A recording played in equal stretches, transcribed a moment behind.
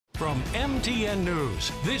From MTN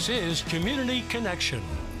News, this is Community Connection.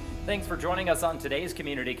 Thanks for joining us on today's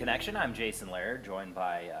Community Connection. I'm Jason Laird, joined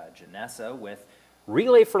by Janessa with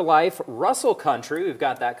Relay for Life, Russell Country. We've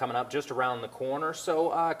got that coming up just around the corner.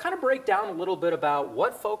 So kind of break down a little bit about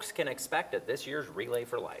what folks can expect at this year's Relay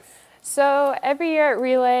for Life. So every year at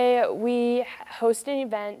Relay, we host an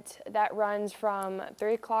event that runs from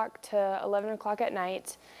 3 o'clock to 11 o'clock at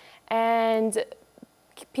night. And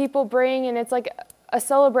people bring, and it's like a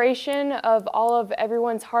celebration of all of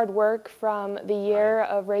everyone's hard work from the year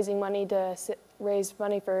of raising money to raise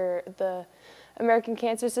money for the American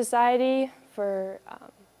Cancer Society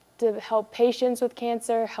to help patients with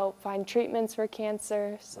cancer, help find treatments for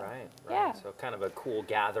cancer. So, right. Yeah. So kind of a cool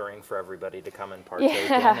gathering for everybody to come and partake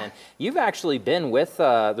in. And you've actually been with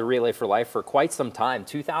the Relay for Life for quite some time,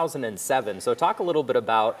 2007. So talk a little bit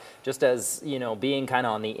about, just as, you know, being kind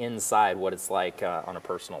of on the inside, what it's like on a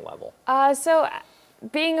personal level. So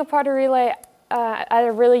being a part of Relay at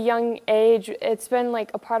a really young age, it's been like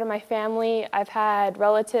a part of my family. I've had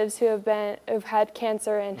relatives who've had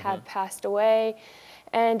cancer and have passed away.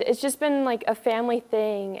 And it's just been like a family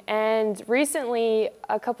thing. And recently,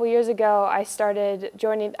 a couple years ago, I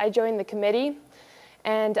joined the committee,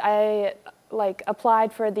 and I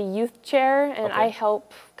applied for the youth chair, and I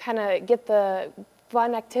help kind of get the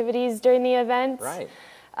fun activities during the event. Right.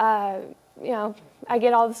 You know, I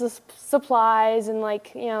get all the supplies and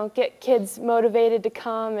get kids motivated to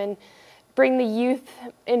come and bring the youth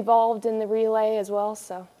involved in the relay as well.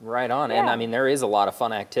 So right on. Yeah. And I mean, there is a lot of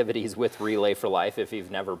fun activities with Relay for Life. If you've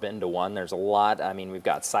never been to one, there's a lot. I mean, we've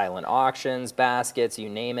got silent auctions, baskets, you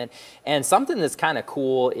name it. And something that's kind of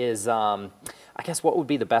cool is, I guess, what would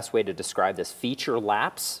be the best way to describe this? Feature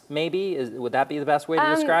laps, maybe? Would that be the best way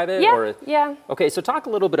to describe it? Yeah, yeah. Okay, so talk a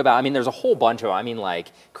little bit about, I mean, there's a whole bunch of, I mean,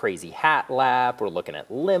 like Crazy Hat Lap, we're looking at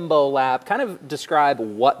Limbo Lap. Kind of describe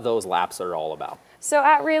what those laps are all about. So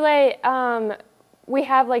at Relay, we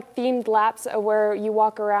have like themed laps where you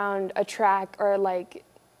walk around a track or like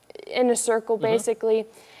in a circle basically.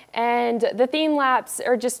 And the theme laps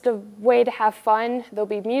are just a way to have fun. There'll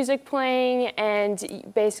be music playing,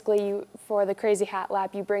 and basically for the Crazy Hat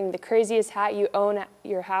Lap, you bring the craziest hat you own at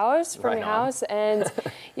your house, from your house, and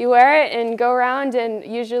you wear it and go around, and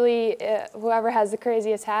usually whoever has the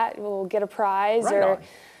craziest hat will get a prize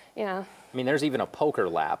you know. I mean, there's even a poker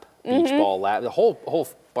lap, beach ball lap, the whole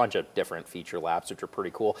bunch of different feature laps, which are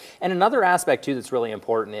pretty cool. And another aspect, too, that's really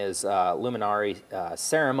important is luminary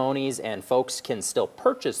ceremonies, and folks can still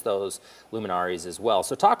purchase those luminaries as well.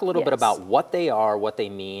 So talk a little bit about what they are, what they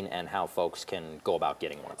mean, and how folks can go about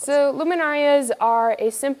getting one of those. So luminarias are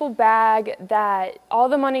a simple bag that all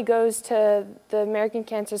the money goes to the American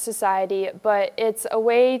Cancer Society, but it's a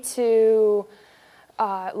way to,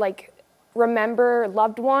 remember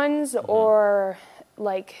loved ones or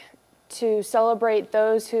to celebrate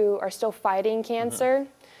those who are still fighting cancer.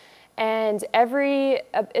 And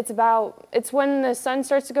it's when the sun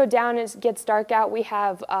starts to go down and it gets dark out, we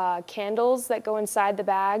have candles that go inside the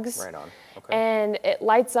bags. Right on. Okay. And it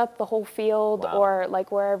lights up the whole field or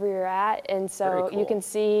like wherever you're at. And so you can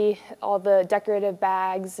see all the decorative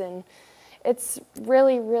bags, and it's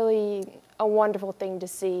really, really a wonderful thing to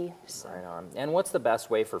see. So. Right on. And what's the best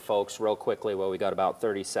way for folks, real quickly, well, we got about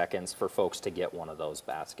 30 seconds, for folks to get one of those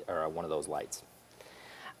one of those lights?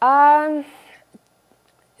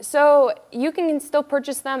 So you can still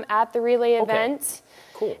purchase them at the Relay event.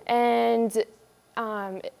 Cool. And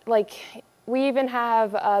we even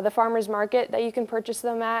have the farmers market that you can purchase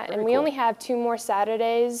them at, and we only have 2 more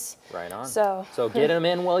Saturdays. Right on. So get them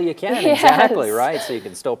in while you can. Yes. Exactly, right? So you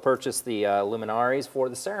can still purchase the luminaries for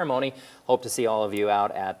the ceremony. Hope to see all of you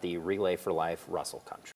out at the Relay for Life Russell Country.